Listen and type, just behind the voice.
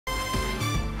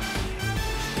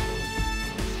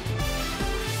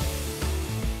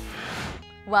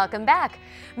Welcome back.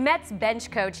 Mets bench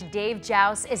coach Dave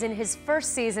Jauss is in his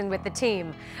first season with the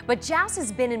team, but Jauss has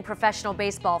been in professional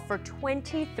baseball for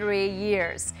 23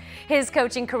 years. His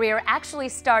coaching career actually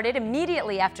started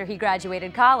immediately after he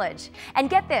graduated college. And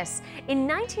get this, in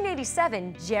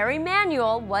 1987, Jerry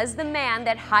Manuel was the man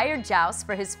that hired Jauss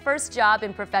for his first job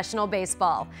in professional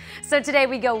baseball. So today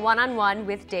we go one-on-one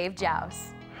with Dave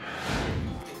Jauss.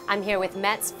 I'm here with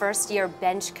Mets first-year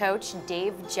bench coach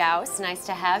Dave Jauss. Nice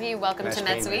to have you. Welcome to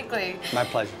Mets Weekly. My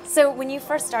pleasure. So when you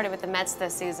first started with the Mets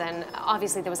this season,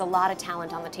 obviously there was a lot of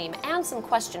talent on the team and some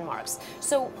question marks.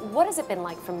 So what has it been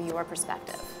like from your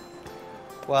perspective?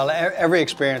 Well, every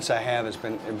experience I have has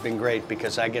been great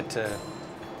because I get to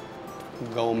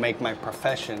go make my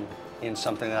profession in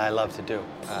something that I love to do.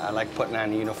 I like putting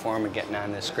on a uniform and getting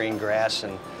on this green grass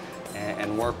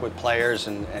and work with players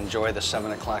and enjoy the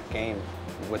 7 o'clock game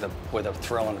with a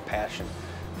thrill and a passion.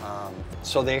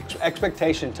 So the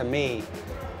expectation to me,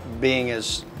 being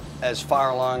as far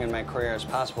along in my career as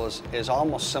possible, is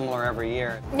almost similar every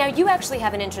year. Now you actually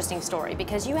have an interesting story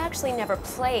because you actually never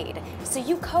played. So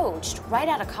you coached right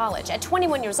out of college. At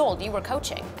 21 years old, you were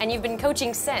coaching, and you've been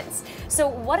coaching since. So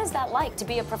what is that like to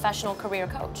be a professional career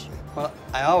coach? Well,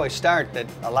 I always start that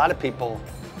a lot of people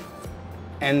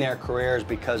end their careers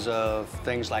because of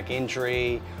things like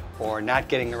injury, or not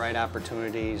getting the right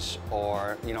opportunities,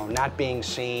 or not being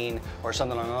seen, or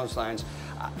something along those lines.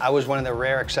 I was one of the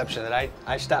rare exceptions that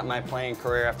I stopped my playing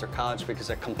career after college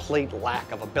because of complete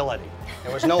lack of ability.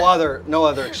 There was no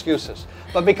other excuses.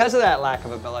 But because of that lack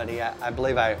of ability, I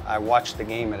believe I watched the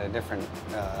game at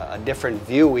a different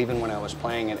view even when I was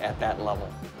playing it at that level.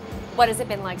 What has it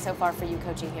been like so far for you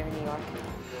coaching here in New York?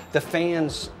 The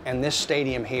fans and this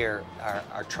stadium here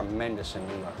are tremendous in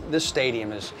New York. This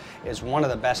stadium is one of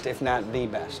the best, if not the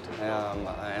best.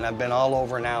 And I've been all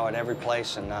over now at every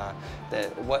place, and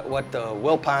what the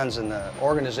Wilpons and the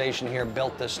organization here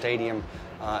built this stadium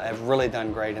have really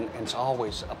done great, and it's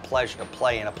always a pleasure to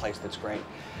play in a place that's great.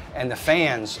 And the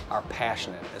fans are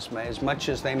passionate, as much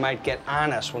as they might get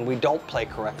on us when we don't play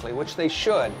correctly, which they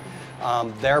should.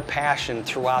 Their passion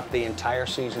throughout the entire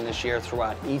season this year,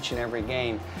 throughout each and every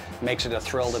game, makes it a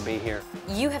thrill to be here.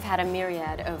 You have had a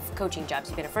myriad of coaching jobs.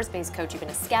 You've been a first base coach, you've been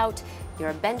a scout,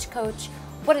 you're a bench coach.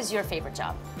 What is your favorite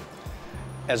job?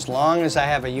 As long as I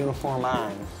have a uniform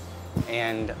on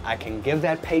and I can give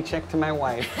that paycheck to my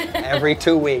wife every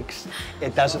 2 weeks,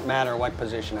 it doesn't matter what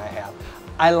position I have.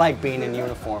 I like being in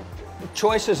uniform.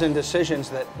 Choices and decisions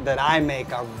that I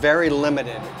make are very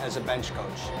limited as a bench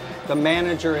coach. The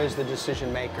manager is the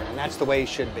decision maker, and that's the way he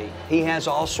should be. He has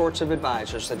all sorts of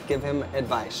advisors that give him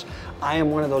advice. I am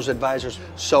one of those advisors.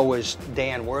 So is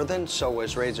Dan Worthen, so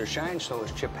is Razor Shine, so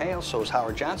is Chip Hale, so is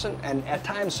Howard Johnson, and at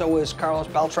times so is Carlos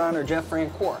Beltran or Jeff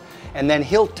Francoeur. And then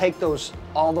he'll take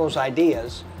all those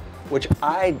ideas, which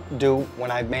I do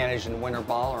when I've managed in winter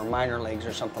ball or minor leagues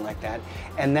or something like that,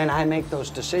 and then I make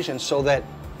those decisions so that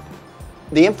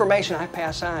the information I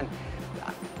pass on,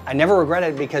 I never regret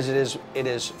it because it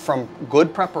is from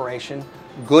good preparation,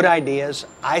 good ideas.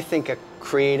 I think a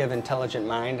creative, intelligent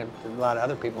mind, a lot of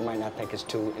other people might not think it's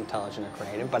too intelligent or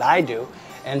creative, but I do.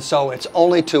 And so it's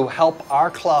only to help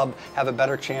our club have a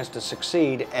better chance to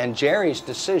succeed and Jerry's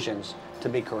decisions to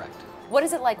be correct. What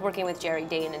is it like working with Jerry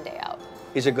day in and day out?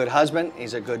 He's a good husband,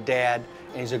 he's a good dad,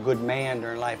 and he's a good man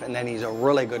during life, and then he's a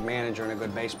really good manager and a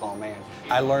good baseball man.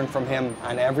 I learned from him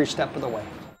on every step of the way.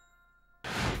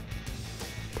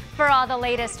 For all the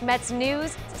latest Mets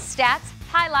news, stats,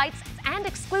 highlights, and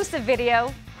exclusive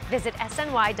video, visit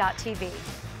SNY.tv.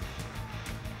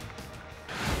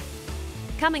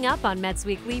 Coming up on Mets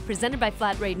Weekly, presented by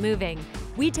FlatRate Moving,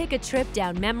 we take a trip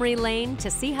down memory lane to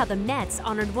see how the Mets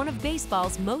honored one of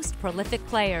baseball's most prolific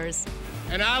players.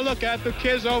 And I look at the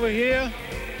kids over here,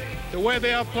 the way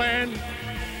they are playing,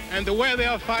 and the way they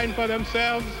are fighting for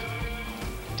themselves,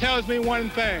 tells me one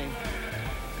thing.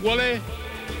 Willie,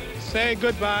 say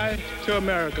goodbye to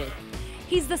America.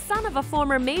 He's the son of a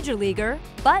former major leaguer,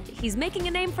 but he's making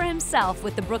a name for himself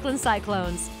with the Brooklyn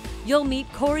Cyclones. You'll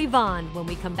meet Corey Vaughn when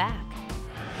we come back.